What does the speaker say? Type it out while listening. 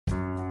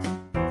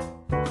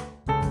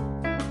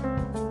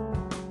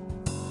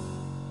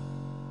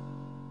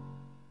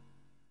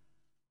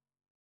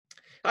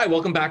Hi,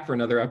 welcome back for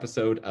another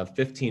episode of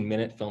 15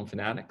 Minute Film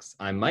Fanatics.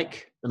 I'm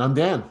Mike. And I'm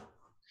Dan.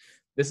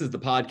 This is the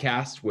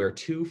podcast where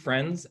two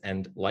friends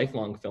and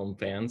lifelong film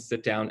fans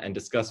sit down and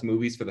discuss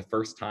movies for the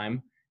first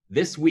time.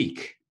 This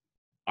week,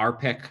 our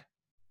pick,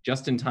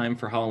 just in time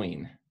for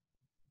Halloween,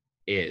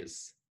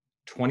 is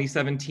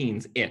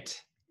 2017's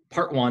It,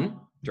 Part 1,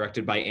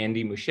 directed by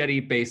Andy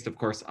Muschietti, based, of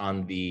course,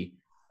 on the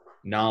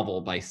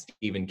novel by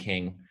Stephen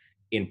King.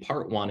 In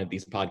part one of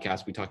these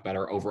podcasts, we talk about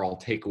our overall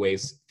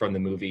takeaways from the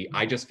movie.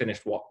 I just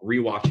finished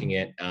rewatching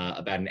it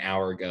about an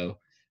hour ago.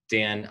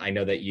 Dan, I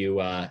know that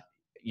you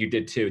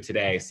did too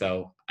today.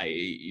 So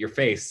your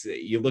face,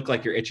 you look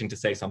like you're itching to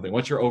say something.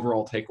 What's your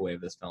overall takeaway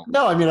of this film?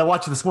 No, I mean, I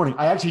watched it this morning.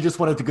 I actually just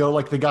wanted to go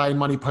like the guy in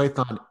Monty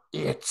Python.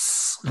 I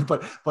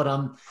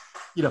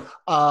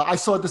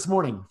saw it this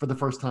morning for the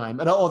first time.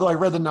 And although I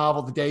read the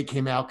novel the day it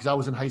came out because I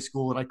was in high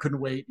school and I couldn't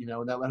wait, and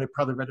I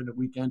probably read it in a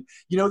weekend.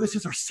 This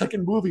is our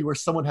second movie where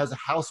someone has a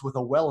house with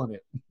a well in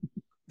it.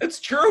 That's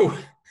true.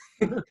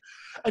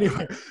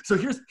 Anyway, so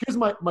here's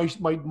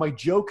my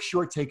joke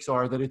short takes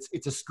are that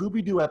it's a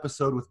Scooby-Doo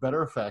episode with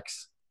better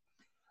effects,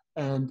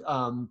 and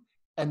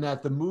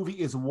that the movie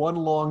is one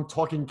long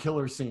talking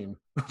killer scene.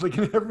 Like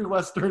in every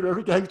Western,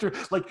 every gangster,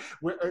 like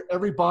where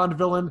every Bond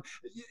villain,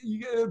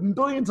 a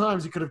billion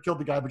times you could have killed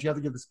the guy, but you have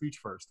to give the speech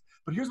first.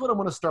 But here's what I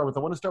want to start with. I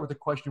want to start with a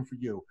question for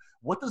you.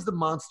 What does the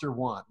monster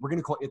want? We're going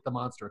to call it the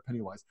monster,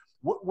 Pennywise.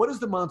 What does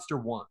the monster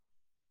want?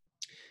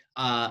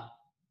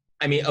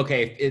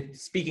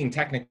 Speaking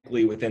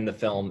technically within the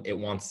film, it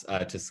wants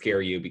to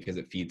scare you because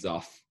it feeds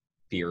off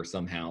fear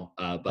somehow.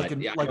 But like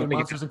in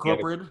Monsters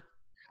Incorporated?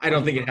 I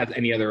don't think it has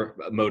any other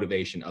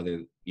motivation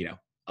other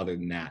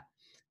than that.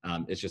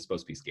 It's just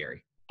supposed to be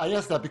scary. I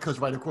asked that because,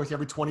 right, of course,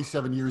 every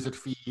 27 years it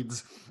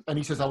feeds. And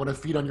he says, I want to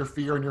feed on your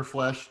fear and your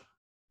flesh.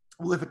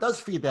 Well, if it does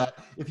feed that,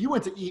 if you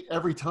went to eat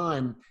every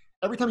time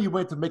you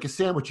went to make a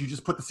sandwich, you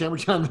just put the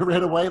sandwich on there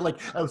right away. Like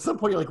at some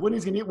point, you're like, when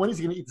is he going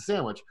to eat the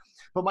sandwich?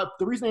 But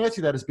the reason I ask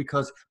you that is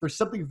because there's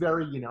something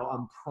very,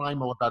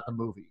 primal about the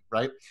movie,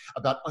 right?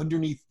 About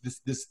underneath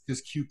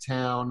this cute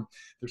town,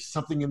 there's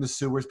something in the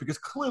sewers, because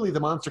clearly the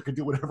monster can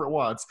do whatever it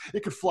wants.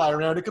 It could fly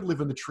around. It could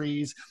live in the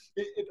trees.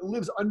 It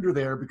lives under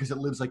there because it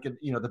lives like in,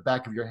 the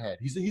back of your head.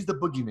 He's the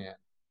boogeyman,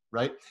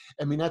 right?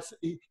 I mean,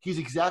 he's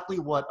exactly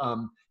what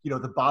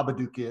the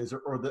Babadook is,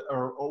 or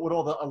what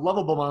all the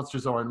lovable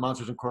monsters are in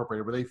Monsters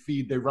Incorporated, where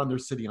they run their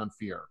city on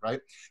fear, right?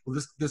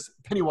 Well, this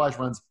Pennywise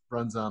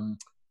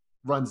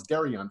runs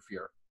Derry on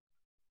fear.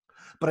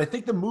 But I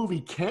think the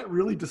movie can't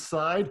really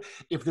decide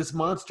if this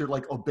monster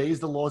obeys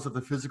the laws of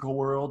the physical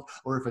world,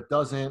 or if it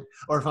doesn't,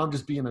 or if I'm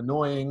just being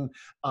annoying,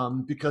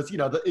 because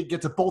it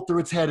gets a bolt through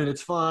its head and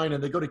it's fine,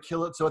 and they go to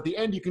kill it. So at the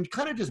end, you can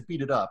kind of just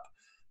beat it up.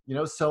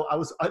 So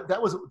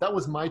that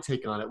was my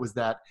take on it, was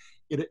that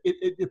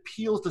it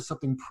appeals to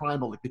something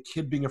primal, like the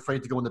kid being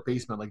afraid to go in the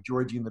basement, like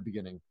Georgie in the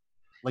beginning,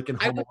 like in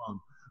Home Alone.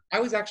 I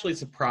was actually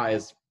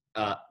surprised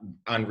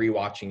on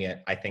rewatching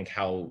it, I think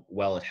how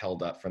well it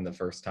held up from the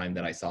first time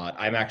that I saw it.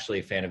 I'm actually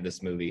a fan of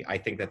this movie. I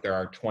think that there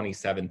are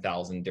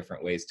 27,000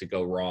 different ways to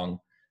go wrong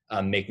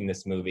making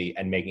this movie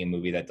and making a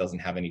movie that doesn't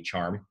have any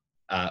charm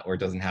or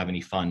doesn't have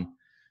any fun.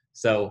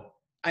 So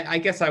I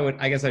guess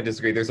I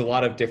disagree. There's a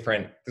lot of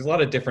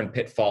different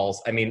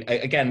pitfalls. I mean,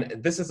 again,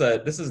 this is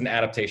an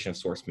adaptation of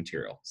source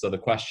material. So the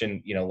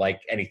question,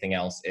 like anything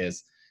else,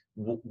 is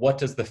what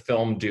does the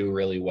film do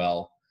really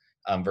well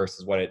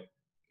versus what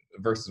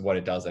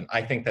it doesn't.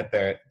 I think that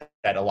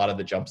a lot of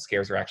the jump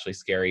scares are actually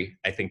scary.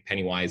 I think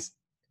Pennywise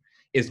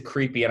is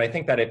creepy, and I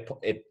think that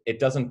it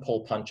doesn't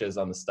pull punches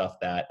on the stuff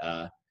that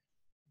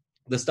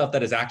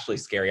is actually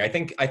scary. I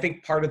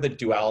think part of the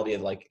duality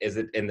of is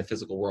it in the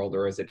physical world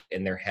or is it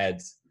in their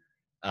heads?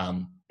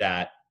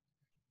 That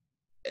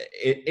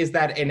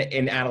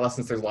in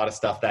adolescence there's a lot of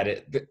stuff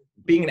that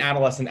being an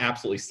adolescent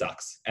absolutely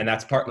sucks, and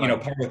that's part. Right.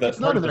 Part of the.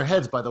 It's not in their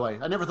heads, by the way.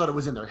 I never thought it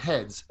was in their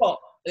heads. Well,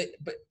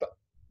 but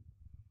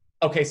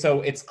okay,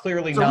 so it's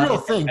clearly not a real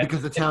thing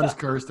because the town is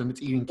cursed and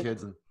it's eating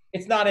kids. And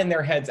it's not in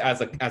their heads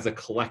as a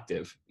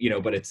collective,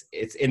 but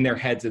it's in their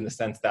heads in the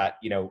sense that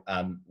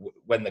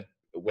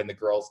when the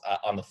girl's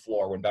on the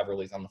floor, when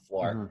Beverly's on the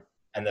floor,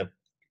 mm-hmm. and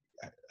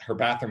her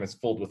bathroom is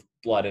filled with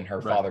blood, and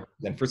her father,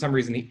 then for some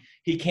reason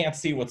he can't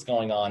see what's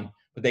going on,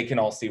 but they can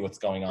all see what's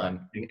going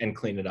on and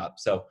clean it up.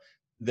 So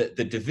the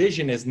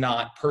division is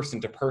not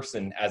person to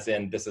person, as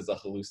in this is a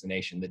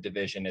hallucination. The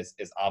division is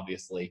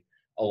obviously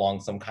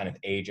along some kind of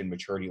age and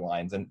maturity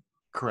lines. And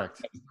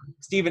correct.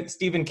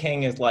 Stephen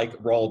King is like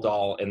Roald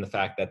Dahl in the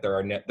fact that there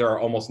are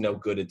almost no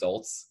good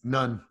adults.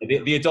 None.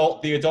 The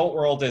adult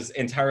world is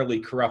entirely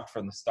corrupt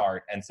from the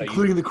start, and so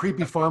including the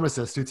creepy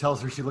pharmacist who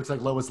tells her she looks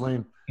like Lois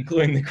Lane.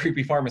 Including the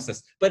creepy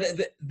pharmacist. But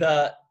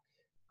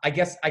I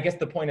guess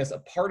the point is, a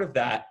part of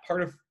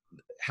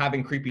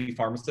having creepy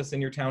pharmacists in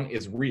your town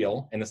is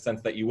real, in the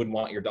sense that you wouldn't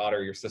want your daughter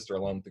or your sister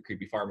alone with the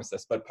creepy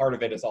pharmacist. But part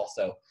of it is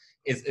also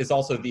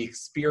the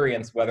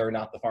experience, whether or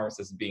not the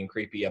pharmacist is being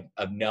creepy,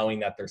 of knowing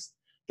that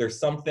there's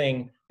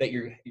something that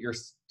you're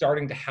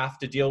starting to have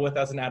to deal with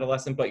as an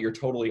adolescent, but you're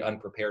totally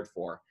unprepared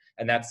for.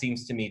 And that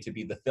seems to me to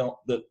be the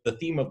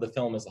theme of the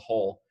film as a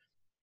whole,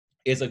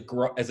 is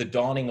a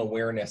dawning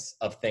awareness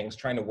of things,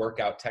 trying to work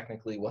out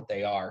technically what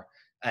they are.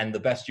 And the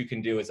best you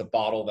can do is a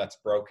bottle that's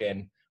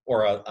broken,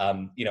 or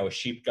a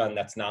sheep gun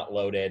that's not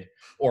loaded,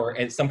 or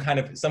some kind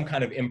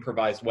of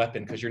improvised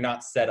weapon, because you're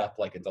not set up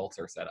like adults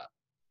are set up.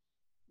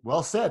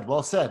 Well said.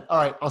 Well said. All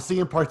right. I'll see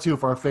you in part 2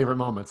 for our favorite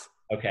moments.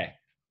 Okay.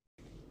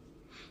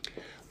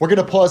 We're going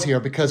to pause here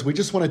because we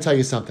just want to tell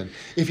you something.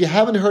 If you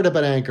haven't heard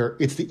about Anchor,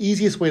 it's the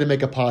easiest way to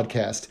make a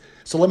podcast.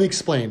 So let me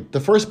explain.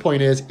 The first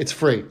point is it's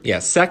free. Yeah.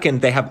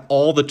 Second, they have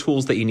all the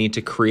tools that you need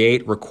to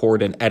create,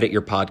 record, and edit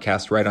your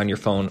podcast right on your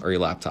phone or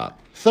your laptop.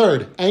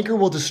 Third, Anchor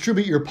will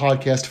distribute your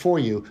podcast for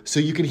you so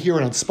you can hear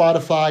it on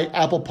Spotify,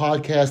 Apple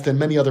Podcasts, and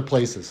many other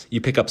places.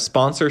 You pick up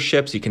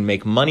sponsorships, you can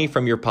make money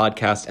from your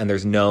podcast, and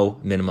there's no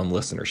minimum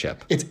listenership.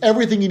 It's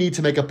everything you need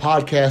to make a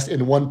podcast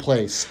in one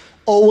place.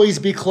 Always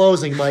be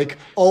closing, Mike.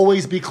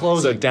 Always be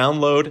closing. So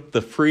download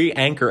the free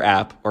Anchor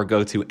app or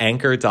go to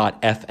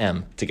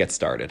anchor.fm to get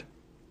started.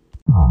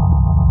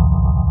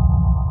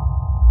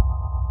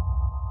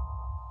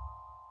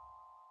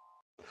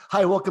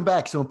 Hi, welcome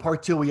back. So in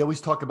part 2, we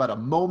always talk about a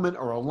moment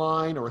or a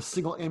line or a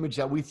single image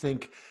that we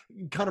think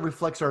kind of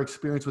reflects our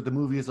experience with the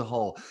movie as a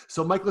whole.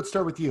 So Mike, let's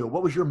start with you.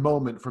 What was your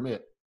moment from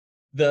it?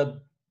 The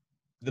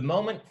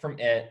moment from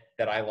it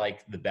that I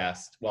like the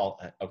best, well,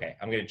 okay,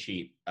 I'm going to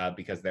cheat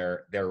because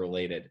they're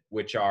related,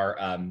 which are,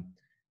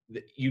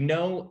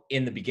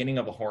 in the beginning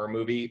of a horror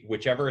movie,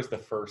 whichever is the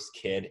first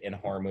kid in a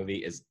horror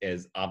movie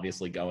is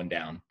obviously going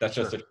down. That's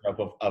just a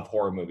trope of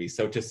horror movies.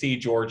 So to see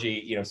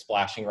Georgie,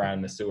 splashing around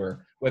in the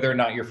sewer, whether or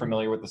not you're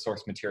familiar with the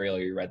source material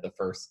or you read the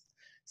first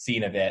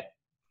scene of it,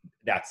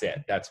 that's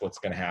it. That's what's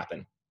going to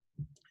happen.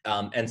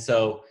 And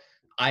so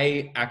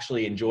I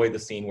actually enjoy the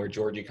scene where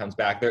Georgie comes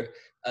back. There,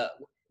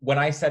 when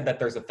I said that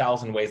there's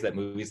 1,000 ways that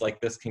movies like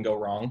this can go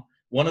wrong,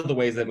 one of the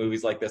ways that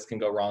movies like this can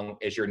go wrong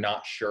is you're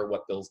not sure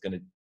what Bill's going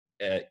to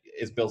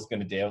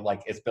do.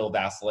 Like, is Bill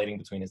vacillating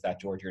between, is that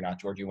Georgie or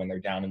not Georgie, when they're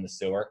down in the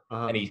sewer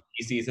and he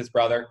sees his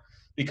brother?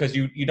 Because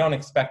you don't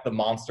expect the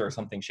monster or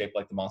something shaped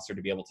like the monster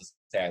to be able to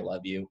say, I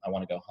love you, I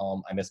want to go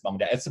home, I miss mom and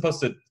dad. It's supposed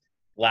to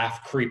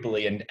laugh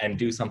creepily and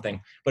do something,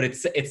 but it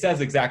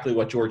says exactly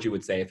what Georgie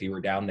would say if he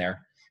were down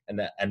there. And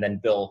then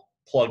Bill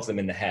plugs him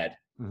in the head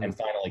and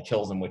finally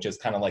kills him, which is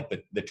kind of like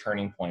the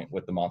turning point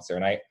with the monster.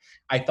 And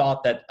I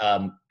thought that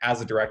as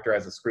a director,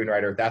 as a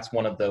screenwriter, that's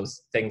one of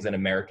those things in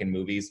American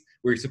movies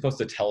where you're supposed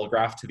to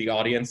telegraph to the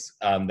audience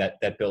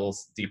that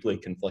Bill's deeply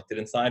conflicted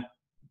inside,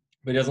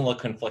 but he doesn't look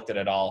conflicted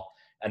at all.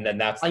 And then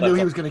I knew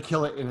he was going to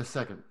kill it in a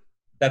second.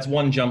 That's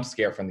one jump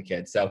scare from the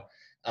kid. So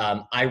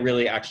I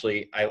really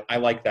I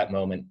like that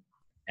moment,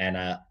 and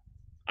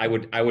I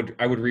would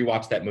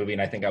rewatch that movie,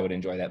 and I think I would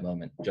enjoy that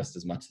moment just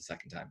as much the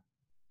second time.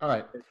 All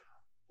right.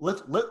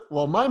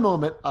 Well, my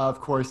moment, of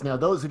course, now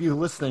those of you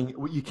listening,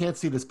 you can't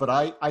see this, but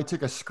I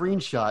took a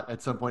screenshot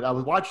at some point. I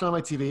was watching on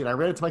my TV and I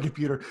ran into my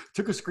computer,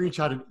 took a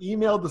screenshot and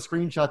emailed the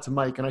screenshot to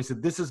Mike. And I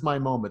said, this is my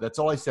moment. That's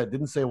all I said.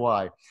 Didn't say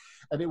why.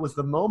 And it was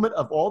the moment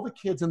of all the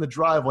kids in the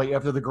driveway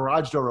after the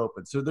garage door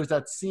opened. So there's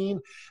that scene,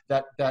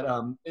 that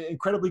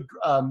incredibly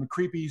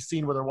creepy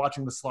scene where they're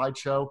watching the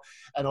slideshow,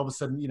 and all of a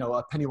sudden,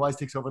 Pennywise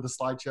takes over the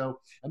slideshow,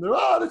 and they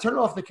turn it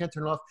off, they can't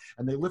turn it off,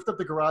 and they lift up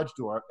the garage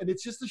door, and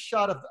it's just a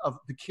shot of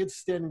the kids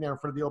standing there in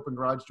front of the open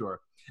garage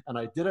door. And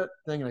I did a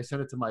thing, and I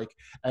sent it to Mike,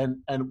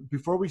 and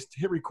before we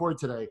hit record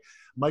today,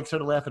 Mike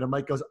started laughing, and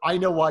Mike goes, I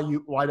know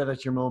why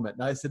that's your moment.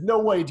 And I said, no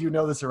way do you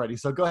know this already.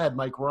 So go ahead,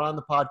 Mike, we're on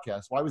the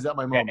podcast. Why was that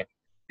my moment?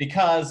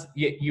 Because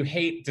you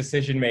hate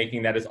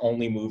decision-making that is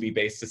only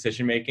movie-based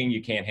decision-making.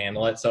 You can't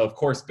handle it. So, of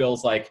course,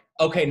 Bill's like,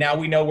 okay, now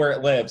we know where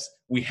it lives.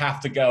 We have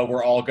to go.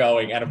 We're all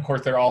going. And, of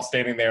course, they're all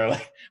standing there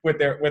like with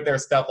their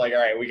stuff like, all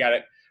right, we got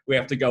it. We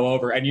have to go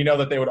over. And you know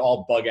that they would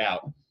all bug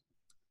out.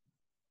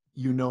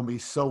 You know me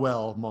so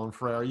well, Mon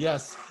Frere.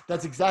 Yes,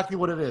 that's exactly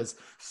what it is.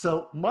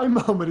 So my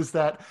moment is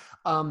that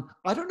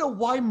I don't know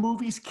why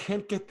movies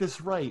can't get this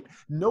right.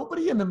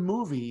 Nobody in the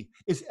movie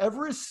is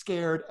ever as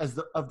scared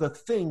of the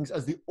things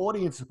as the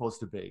audience is supposed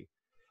to be.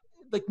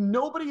 Like,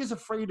 nobody is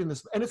afraid in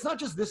this. And it's not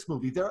just this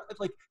movie. There are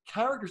like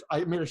characters.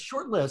 I made a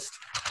short list,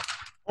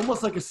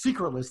 almost like a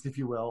secret list, if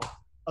you will,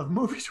 of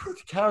movies where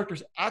the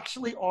characters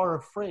actually are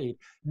afraid.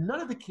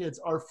 None of the kids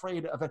are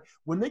afraid of it.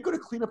 When they go to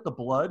clean up the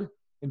blood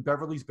in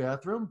Beverly's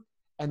bathroom,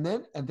 and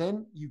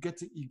then you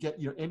get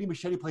Andy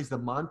Muschietti plays the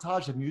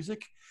montage of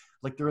music,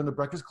 like they're in the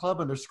Breakfast Club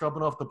and they're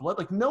scrubbing off the blood.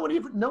 Like no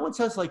one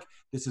says like,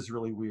 this is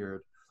really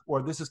weird,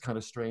 or this is kind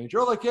of strange,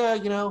 or like,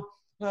 yeah,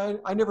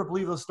 I never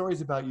believe those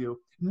stories about you.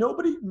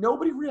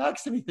 Nobody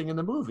reacts to anything in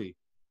the movie.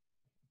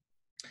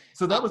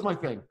 So that was my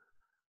thing.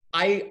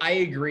 I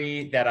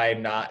agree that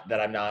I'm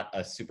not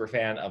a super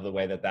fan of the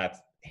way that that's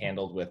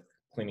handled with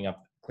cleaning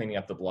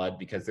up the blood,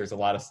 because there's a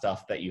lot of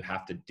stuff that you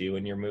have to do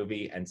in your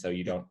movie, and so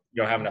you don't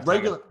have enough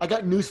time. I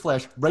got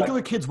newsflash.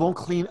 Regular kids won't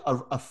clean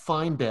a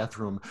fine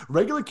bathroom.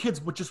 Regular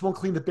kids just won't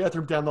clean the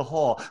bathroom down the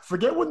hall.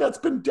 Forget when that's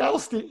been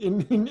doused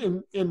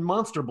in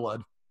monster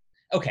blood.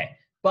 Okay,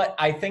 but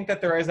I think that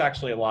there is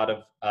actually a lot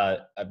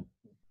of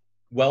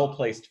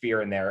well-placed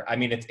fear in there. I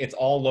mean, it's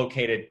all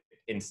located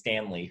in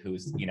Stanley, who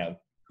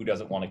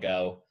doesn't want to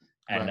go.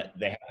 and Right.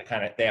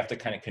 they have to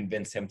kind of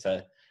convince him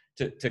to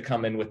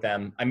come in with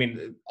them. I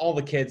mean, all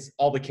the kids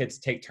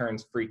take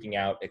turns freaking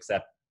out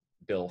except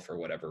Bill for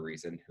whatever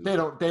reason. They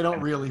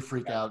don't really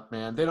freak out,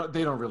 man. They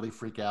don't really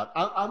freak out.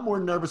 I'm more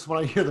nervous when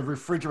I hear the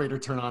refrigerator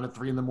turn on at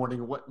 3 a.m.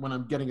 when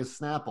I'm getting a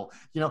Snapple.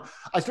 You know,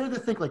 I started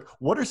to think, like,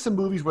 what are some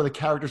movies where the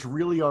characters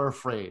really are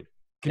afraid?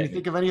 Can you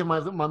think of any of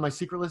my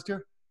secret list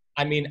here?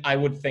 I mean, I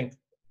would think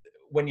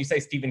when you say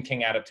Stephen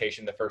King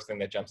adaptation, the first thing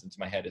that jumps into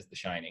my head is The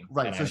Shining.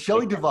 Right. So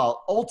Shelley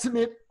Duvall,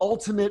 ultimate,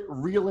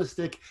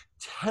 realistic,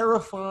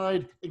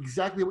 terrified,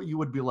 exactly what you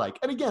would be like.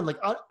 And again, like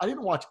I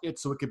didn't watch it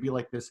so it could be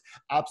like this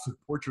absolute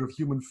portrait of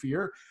human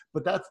fear,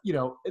 but that's, you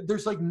know,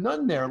 there's like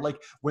none there. Like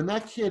when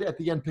that kid at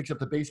the end picks up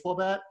the baseball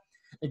bat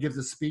and gives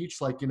a speech,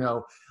 like, I'm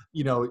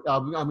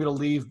going to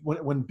leave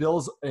when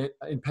Bill's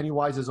in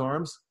Pennywise's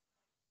arms,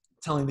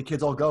 telling the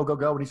kids all go, go,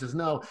 go. And he says,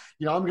 no,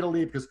 I'm going to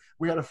leave because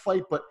we had a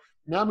fight, but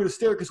now I'm going to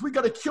stay because we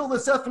got to kill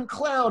this effing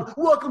clown.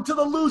 Welcome to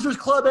the Losers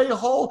Club,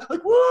 a-hole.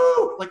 Like,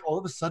 woo! Like, all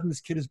of a sudden,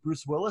 this kid is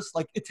Bruce Willis.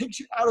 Like, it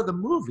takes you out of the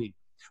movie.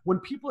 When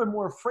people are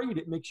more afraid,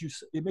 it makes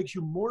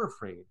you more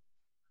afraid.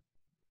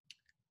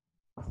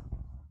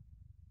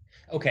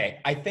 Okay,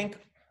 I think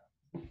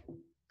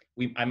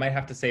I might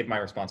have to save my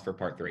response for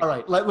part 3. All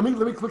right, let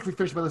me quickly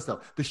finish my list,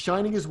 though. The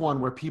Shining is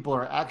one where people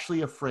are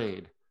actually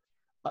afraid,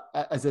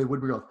 as they would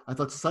be. I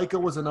thought Psycho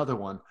was another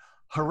one.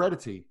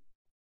 Heredity.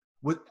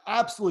 With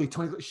absolutely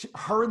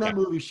her in that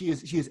movie, she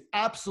is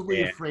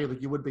absolutely afraid,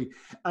 like you would be.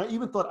 I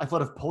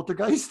thought of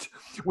Poltergeist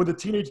when the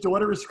teenage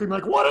daughter is screaming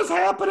like, "What is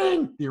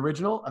happening?" The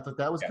original, I thought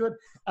that was good,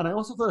 and I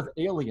also thought of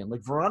Alien,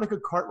 like Veronica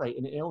Cartwright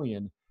in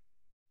Alien,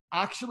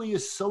 actually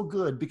is so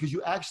good because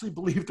you actually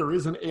believe there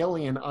is an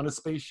alien on a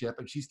spaceship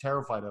and she's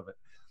terrified of it.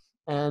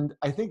 And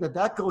I think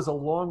that goes a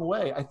long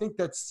way. I think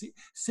that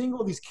seeing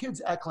all these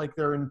kids act like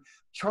they're in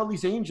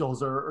Charlie's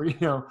Angels or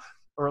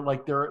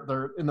like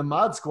they're in the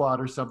Mod Squad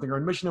or something, or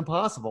in Mission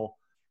Impossible,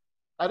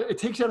 it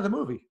takes you out of the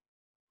movie.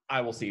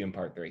 I will see you in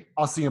part 3.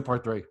 I'll see you in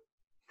part 3.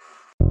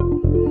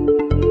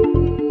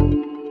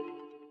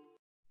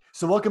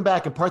 So welcome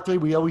back. In part 3,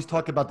 we always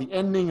talk about the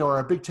ending or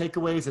our big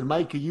takeaways. And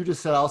Mike, you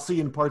just said, I'll see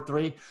you in part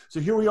 3. So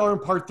here we are in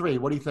part 3.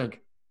 What do you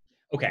think?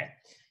 Okay.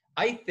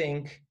 I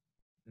think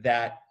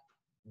that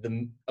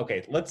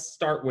let's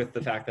start with the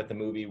fact that the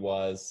movie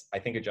was, I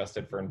think,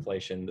 adjusted for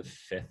inflation, the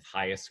 5th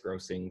highest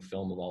grossing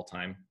film of all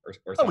time, or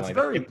something. It's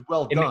very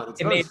well done.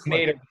 It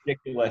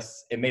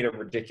made a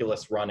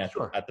ridiculous run at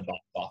the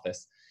box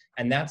office,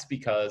 and that's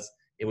because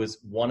it was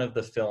one of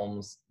the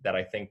films that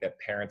I think that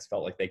parents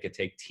felt like they could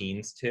take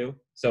teens to.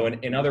 So,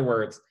 in other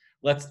words,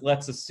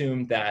 let's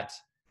assume that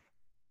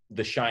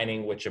The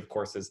Shining, which of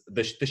course is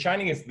The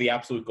Shining, is the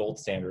absolute gold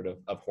standard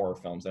of horror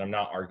films, and I'm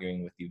not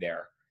arguing with you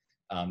there.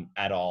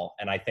 At all.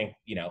 And I think,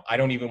 I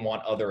don't even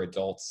want other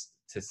adults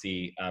to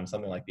see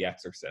something like The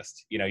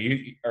Exorcist,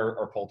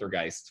 or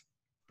Poltergeist.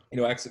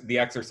 The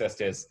Exorcist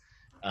is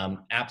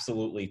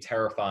absolutely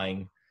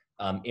terrifying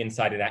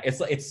inside and out.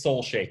 It's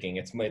soul shaking.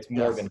 It's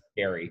more than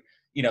scary.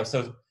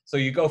 So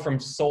you go from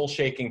soul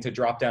shaking to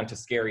drop down to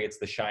scary. It's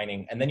The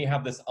Shining, and then you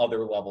have this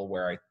other level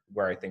where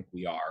I think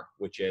we are,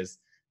 which is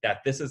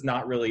that this is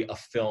not really a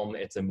film;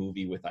 it's a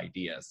movie with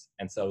ideas.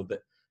 And so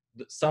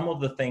some of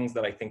the things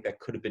that I think that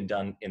could have been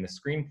done in the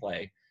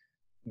screenplay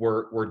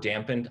were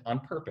dampened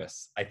on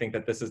purpose. I think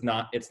that it's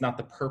not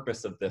the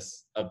purpose of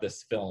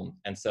this film.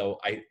 And so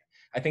I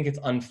think it's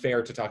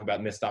unfair to talk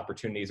about missed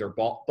opportunities or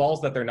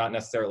balls that they're not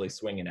necessarily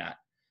swinging at,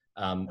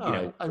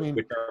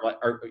 which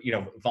are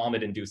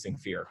vomit inducing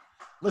fear.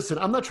 Listen,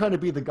 I'm not trying to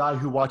be the guy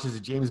who watches a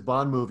James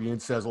Bond movie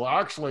and says, well,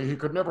 actually, he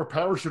could never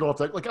parachute off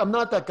that. Like, I'm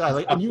not that guy.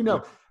 Like, and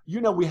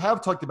we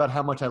have talked about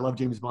how much I love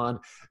James Bond.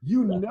 We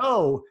have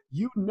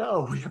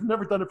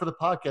never done it for the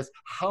podcast,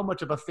 how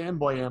much of a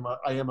fanboy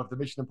I am of the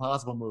Mission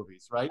Impossible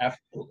movies, right?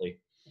 Absolutely.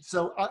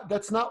 So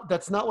that's not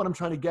what I'm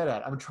trying to get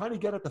at. I'm trying to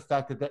get at the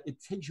fact that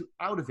it takes you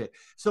out of it.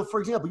 So, for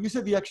example, you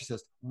said The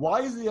Exorcist.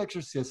 Why is The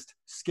Exorcist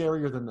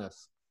scarier than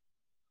this?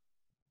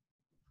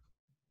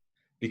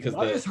 Because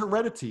why is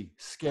Heredity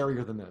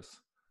scarier than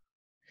this?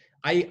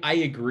 I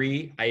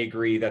agree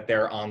that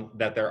they're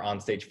on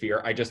stage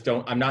fear.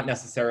 I'm not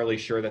necessarily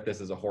sure that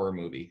this is a horror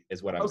movie,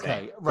 is what I'm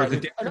saying. Right.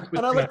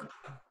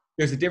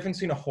 There's a difference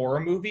between a horror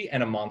movie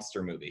and a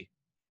monster movie.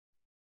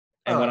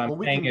 And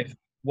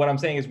what I'm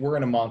saying is we're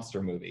in a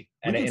monster movie.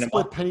 And we can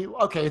split Penny.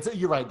 Okay,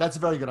 you're right. That's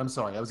very good. I'm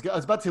sorry. I was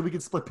about to say we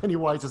could split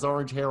Pennywise's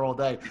orange hair all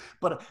day,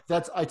 but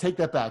I take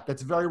that back.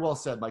 That's very well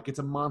said, Mike. It's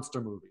a monster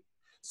movie.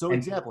 So,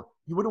 example,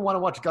 you wouldn't want to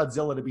watch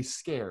Godzilla to be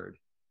scared.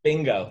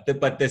 Bingo.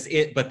 But this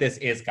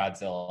is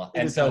Godzilla.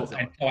 And so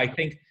I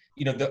think,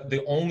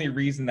 the only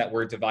reason that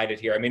we're divided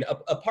here, I mean,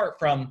 apart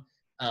from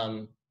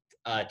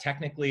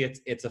technically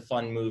it's a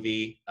fun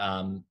movie.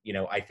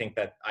 I think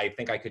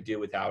I could do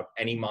without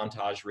any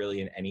montage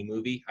really in any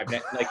movie.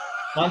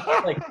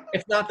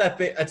 It's not that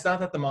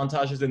the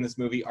montages in this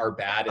movie are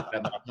bad. It's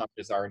that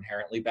montages are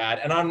inherently bad.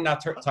 And I'm not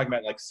talking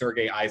about like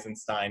Sergei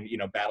Eisenstein,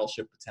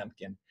 Battleship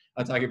Potemkin.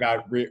 I'm talking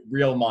about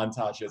real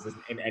montages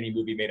in any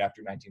movie made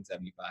after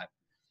 1975.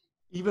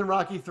 Even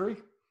Rocky III?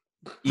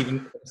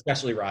 Even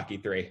especially Rocky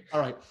 3. All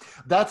right,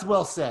 that's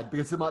well said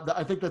because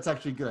I think that's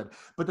actually good.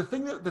 But the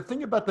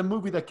thing about the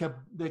movie that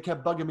kept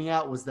bugging me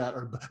out was that,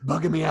 or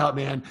bugging me out,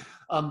 man.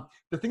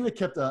 The thing that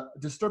kept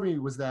disturbing me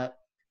was that,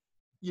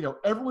 you know,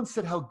 everyone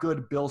said how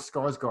good Bill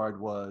Skarsgård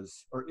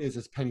was or is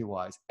as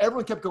Pennywise.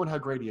 Everyone kept going how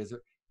great he is.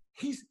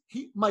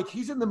 Mike,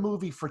 he's in the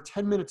movie for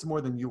 10 minutes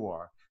more than you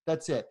are.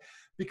 That's it.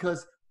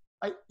 Because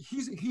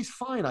he's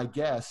fine, I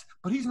guess,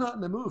 but he's not in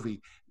the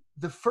movie.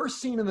 The first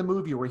scene in the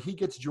movie where he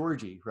gets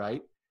Georgie,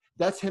 right?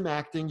 That's him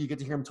acting. You get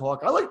to hear him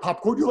talk. I like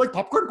popcorn. You like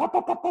popcorn? Pop,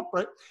 pop, pop, pop,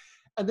 right?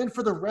 And then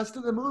for the rest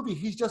of the movie,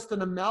 he's just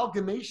an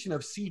amalgamation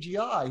of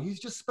CGI. He's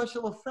just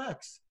special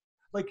effects.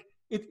 Like,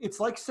 it's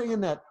like saying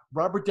that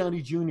Robert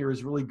Downey Jr.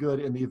 is really good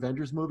in the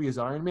Avengers movie as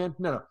Iron Man.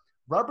 No.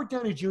 Robert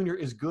Downey Jr.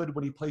 is good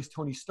when he plays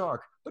Tony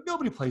Stark, but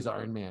nobody plays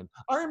Iron Man.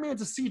 Iron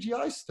Man's a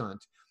CGI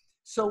stunt.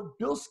 So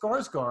Bill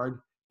Skarsgård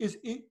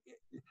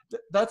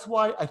that's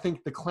why I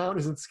think the clown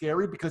isn't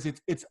scary, because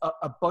it's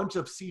a bunch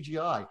of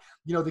CGI.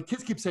 You know, the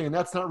kids keep saying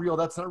that's not real,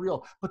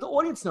 but the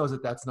audience knows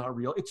that that's not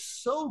real. It's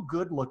so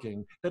good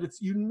looking that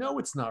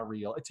it's not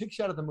real. It takes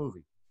you out of the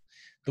movie.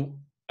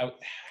 I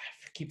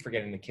keep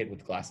forgetting the kid with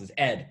the glasses.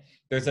 Ed.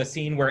 There's a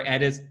scene where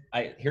Ed is.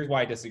 Here's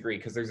why I disagree,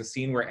 because there's a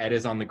scene where Ed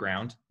is on the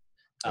ground.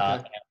 Okay.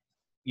 And,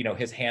 you know,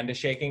 his hand is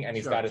shaking and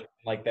he's got it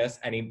like this,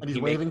 and he's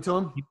waving to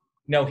him.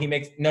 No, he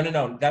makes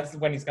no. That's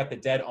when he's got the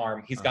dead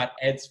arm. He's got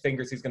Ed's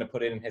fingers. He's going to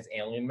put it in his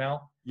alien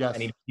mouth. Yes.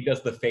 And he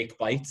does the fake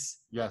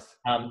bites. Yes.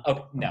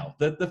 Okay, no,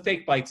 the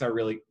fake bites are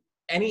really,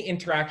 any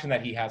interaction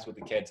that he has with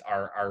the kids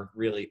are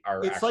really.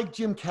 It's actually like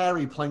Jim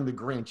Carrey playing the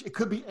Grinch. It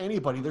could be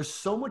anybody. There's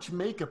so much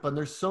makeup and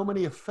there's so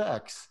many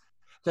effects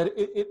that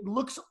it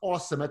looks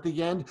awesome at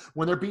the end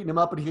when they're beating him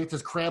up and he gets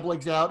his crab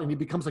legs out and he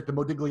becomes like the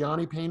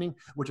Modigliani painting,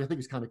 which I think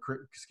is kind of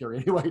scary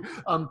anyway.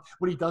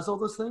 When he does all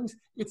those things,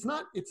 it's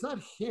not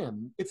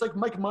him. It's like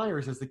Mike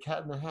Myers as the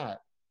Cat in the Hat.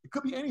 It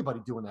could be anybody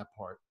doing that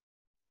part.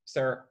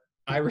 Sir,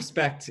 I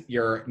respect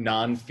your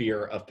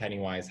non-fear of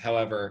Pennywise.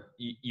 However,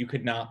 you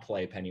could not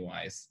play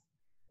Pennywise.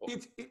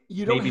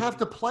 You don't have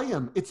to play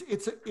him.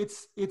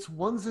 It's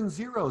ones and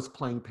zeros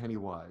playing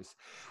Pennywise.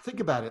 Think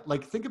about it.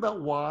 Like, think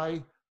about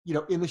why. You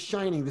know, in The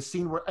Shining, the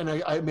scene where,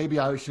 and maybe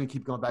I shouldn't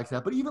keep going back to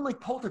that, but even like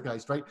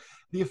Poltergeist, right?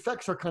 The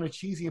effects are kind of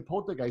cheesy in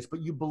Poltergeist,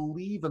 but you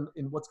believe in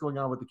what's going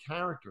on with the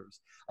characters.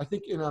 I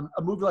think in a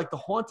movie like The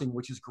Haunting,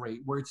 which is great,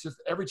 where it's just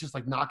just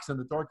like knocks in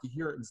the dark, you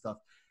hear it and stuff.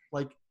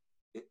 Like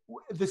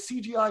the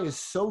CGI is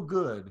so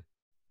good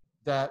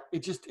that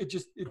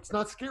it's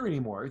not scary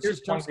anymore. It's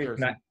just jump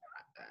scares.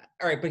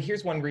 All right, but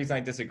here's one reason I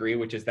disagree,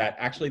 which is that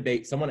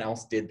actually someone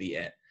else did the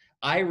It.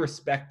 I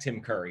respect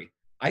Tim Curry.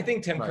 I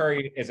think Tim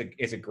Curry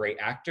is a great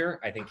actor.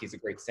 I think he's a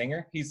great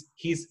singer. He's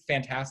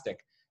fantastic.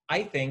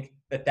 I think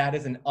that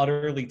is an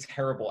utterly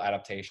terrible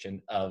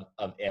adaptation of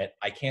It.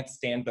 I can't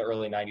stand the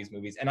early 90s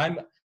movies. And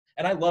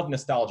I love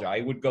nostalgia. I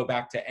would go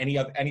back to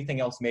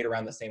anything else made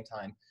around the same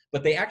time.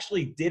 But they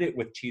actually did it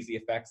with cheesy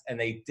effects, and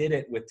they did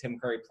it with Tim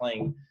Curry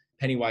playing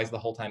Pennywise the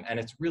whole time, and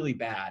it's really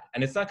bad.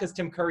 And it's not because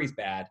Tim Curry's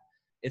bad.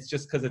 It's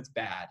just because it's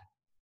bad.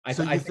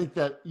 So you think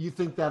that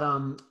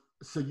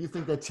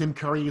Tim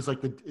Curry is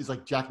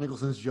like Jack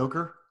Nicholson's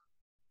Joker?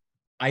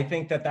 I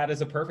think that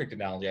is a perfect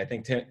analogy. I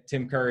think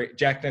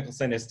Jack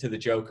Nicholson is to the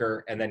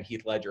Joker, and then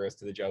Heath Ledger is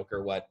to the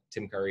Joker what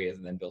Tim Curry is,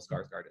 and then Bill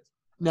Skarsgård is.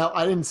 Now,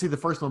 I didn't see the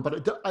first one,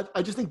 but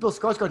I just think Bill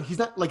Skarsgård, he's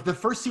not like the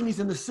first scene he's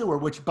in the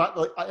sewer,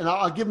 and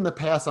I'll give him the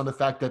pass on the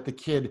fact that the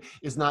kid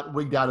is not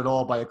wigged out at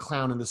all by a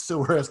clown in the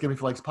sewer asking if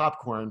he likes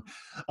popcorn.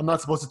 I'm not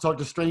supposed to talk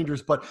to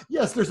strangers, but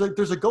yes, there's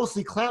a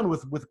ghostly clown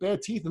with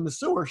bad teeth in the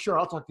sewer. Sure,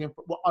 I'll talk to him.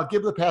 Well, I'll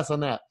give the pass on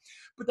that.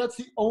 But that's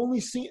the only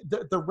scene.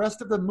 The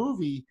rest of the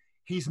movie,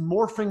 he's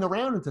morphing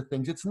around into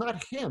things. It's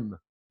not him.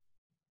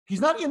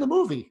 He's not in the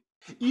movie.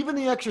 Even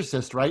The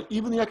Exorcist, right?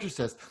 Even The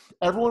Exorcist.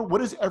 What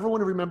does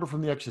everyone remember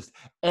from The Exorcist?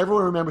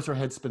 Everyone remembers her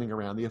head spinning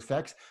around, the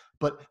effects.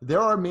 But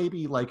there are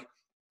maybe like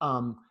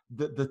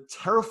the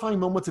terrifying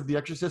moments of The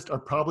Exorcist are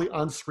probably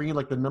on screen,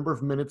 like the number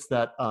of minutes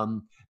that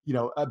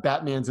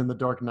Batman's in The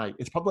Dark Knight.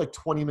 It's probably like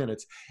 20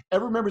 minutes.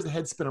 Everyone remembers the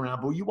head spin around,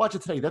 but when you watch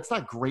it today, that's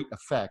not great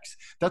effects.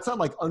 That's not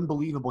like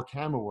unbelievable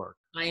camera work.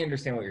 I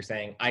understand what you're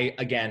saying. I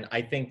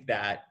think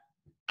that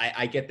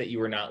I get that you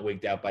were not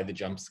wigged out by the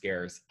jump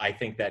scares. I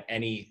think that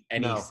any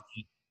they're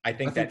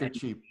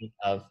cheap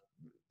of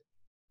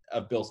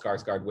Bill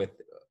Skarsgård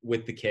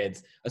with the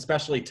kids,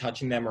 especially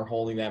touching them or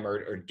holding them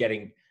or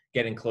getting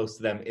close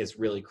to them, is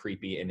really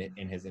creepy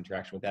in his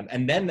interaction with them.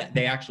 And then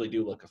they actually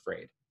do look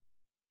afraid.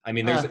 I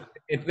mean,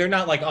 they're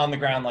not like on the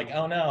ground like,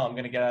 oh no, I'm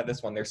gonna get out of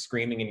this one. They're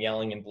screaming and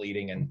yelling and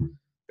bleeding, and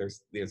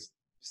there's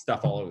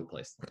stuff all over the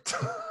place.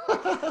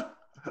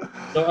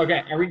 So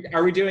okay,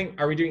 are we doing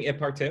It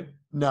Part 2?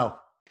 No.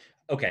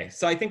 Okay,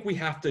 so I think we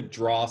have to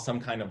draw some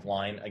kind of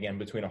line again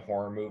between a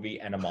horror movie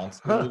and a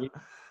monster movie.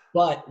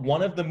 But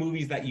one of the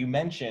movies that you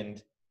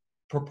mentioned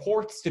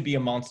purports to be a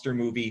monster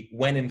movie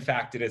when in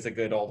fact it is a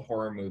good old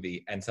horror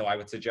movie. And so I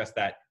would suggest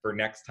that for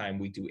next time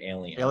we do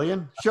Alien.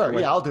 Alien? Sure,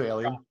 yeah, I'll do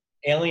Alien.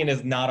 Alien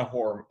is not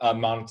a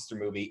monster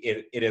movie.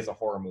 It is a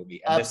horror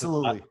movie. And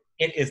absolutely.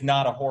 It is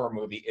not a horror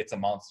movie. It's a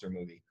monster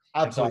movie.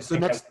 And so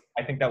Absolutely. So next,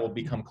 I think that will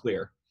become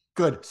clear.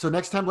 good. So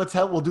next time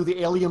we'll do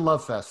the Alien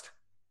Love Fest.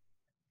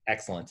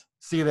 Excellent.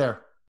 See you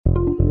there.